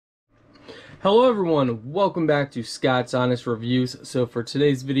Hello everyone, welcome back to Scott's Honest Reviews. So for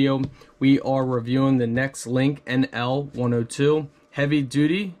today's video, we are reviewing the NEXAS NL102 Heavy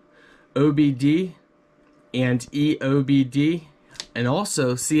Duty OBD and EOBD and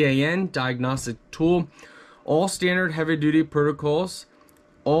also CAN Diagnostic Tool. All standard heavy duty protocols,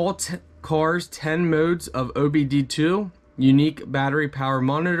 all cars 10 modes of OBD2, unique battery power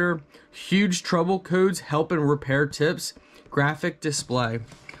monitor, huge trouble codes, help and repair tips, graphic display.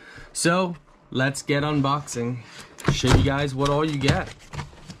 So let's get unboxing. Show you guys what all you get.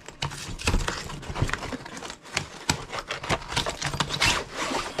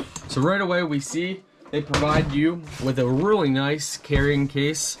 So right away we see they provide you with a really nice carrying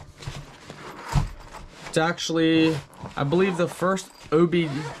case. It's actually, I believe, the first OB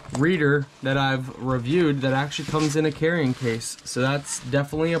reader that I've reviewed that actually comes in a carrying case. So that's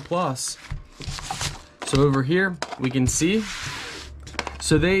definitely a plus. So over here we can see,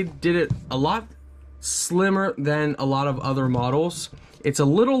 so they did it a lot slimmer than a lot of other models. It's a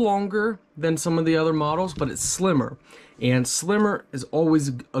little longer than some of the other models, but it's slimmer. And slimmer is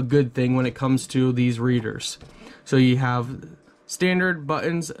always a good thing when it comes to these readers. So you have standard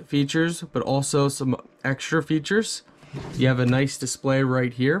buttons, features, but also some extra features. You have a nice display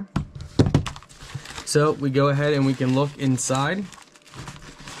right here. So we go ahead and we can look inside.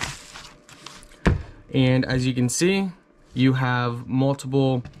 And as you can see, you have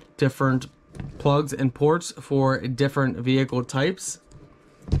multiple different plugs and ports for different vehicle types.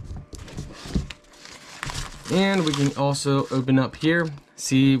 And we can also open up here,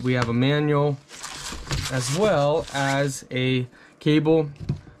 see we have a manual as well as a cable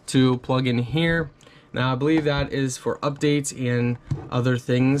to plug in here. Now I believe that is for updates and other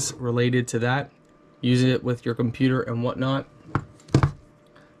things related to that. Use it with your computer and whatnot.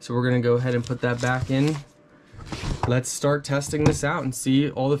 So we're going to go ahead and put that back in. Let's start testing this out and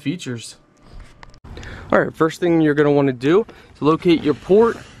see all the features. Alright, first thing you're going to want to do is locate your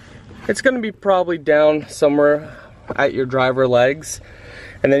port. It's going to be probably down somewhere at your driver legs.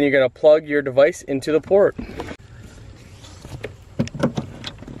 And then you're going to plug your device into the port.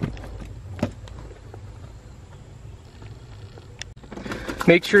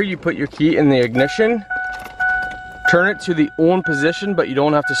 Make sure you put your key in the ignition. Turn it to the on position, but you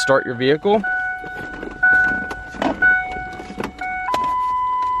don't have to start your vehicle.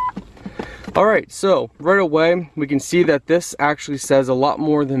 Alright, so right away we can see that this actually says a lot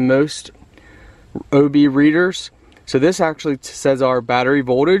more than most OB readers. So this actually says our battery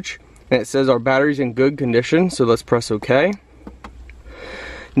voltage, and it says our battery's in good condition, so let's press OK.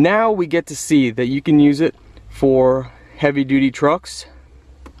 Now we get to see that you can use it for heavy duty trucks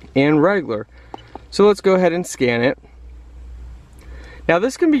and regular. So let's go ahead and scan it. Now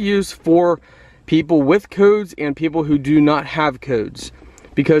this can be used for people with codes and people who do not have codes,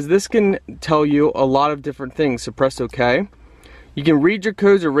 because this can tell you a lot of different things. So press OK. You can read your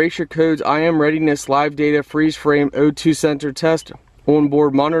codes, erase your codes, IM readiness, live data, freeze frame, O2 sensor test,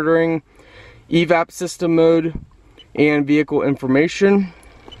 onboard monitoring, evap system mode, and vehicle information.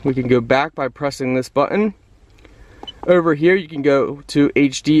 We can go back by pressing this button. Over here you can go to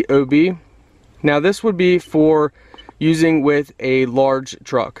HDOB. Now this would be for using with a large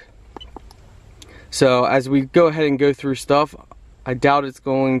truck. So as we go ahead and go through stuff, I doubt it's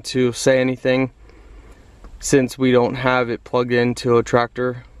going to say anything since we don't have it plugged into a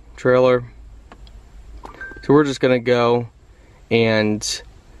tractor trailer. So we're just gonna go and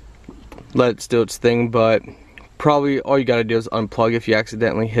let it do its thing, but probably all you gotta do is unplug if you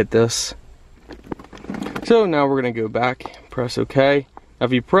accidentally hit this. So now we're gonna go back, press OK. Now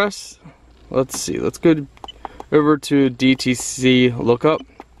if you press, let's see, let's go over to DTC lookup.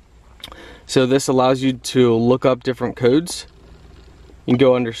 So this allows you to look up different codes. You can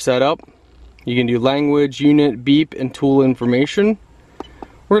go under setup. You can do language, unit, beep, and tool information.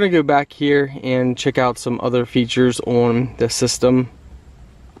 We're going to go back here and check out some other features on the system.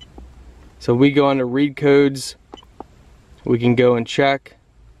 So we go under read codes. We can go and check.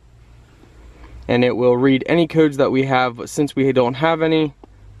 And it will read any codes that we have, but since we don't have any,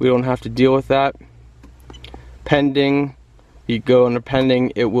 we don't have to deal with that. Pending. You go under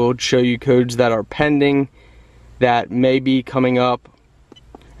pending, it will show you codes that are pending that may be coming up.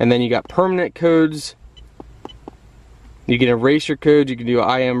 And then you got permanent codes. You can erase your codes, you can do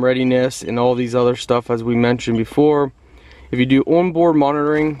IM readiness and all these other stuff as we mentioned before. If you do onboard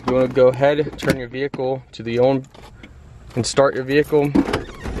monitoring, you want to go ahead, turn your vehicle to the on and start your vehicle.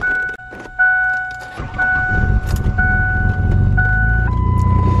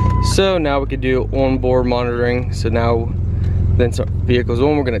 So now we can do onboard monitoring. So now then vehicle's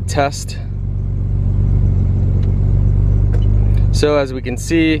on, we're going to test. So as we can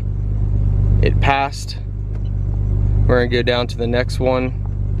see, It passed. We're gonna go down to the next one.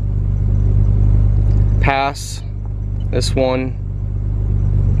 Pass. This one.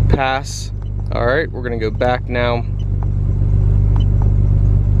 Pass. All right, we're gonna go back now.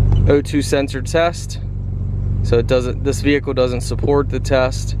 O2 sensor test. So it doesn't, this vehicle doesn't support the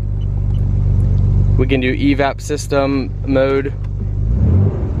test. We can do evap system mode.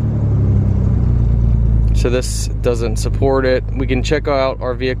 So this doesn't support it. We can check out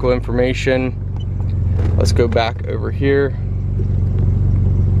our vehicle information. Let's go back over here.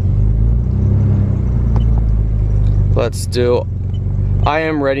 Let's do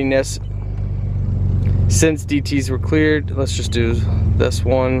IM readiness. Since DTs were cleared, let's just do this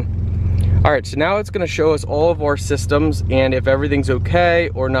one. All right, so now it's gonna show us all of our systems and if everything's okay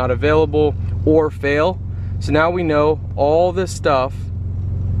or not available or fail. So now we know all this stuff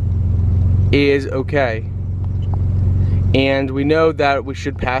is okay. And we know that we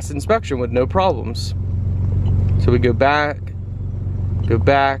should pass inspection with no problems. So we go back.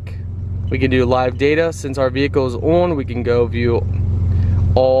 We can do live data. Since our vehicle is on, we can go view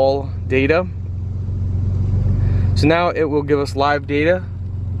all data. So now it will give us live data.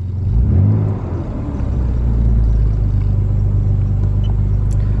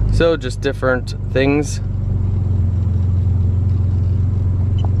 So just different things.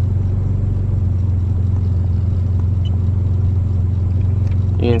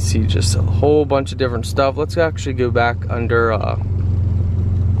 You can see just a whole bunch of different stuff. Let's actually go back under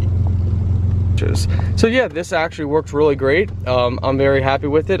so yeah, this actually works really great. I'm very happy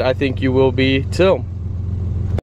with it. I think you will be too.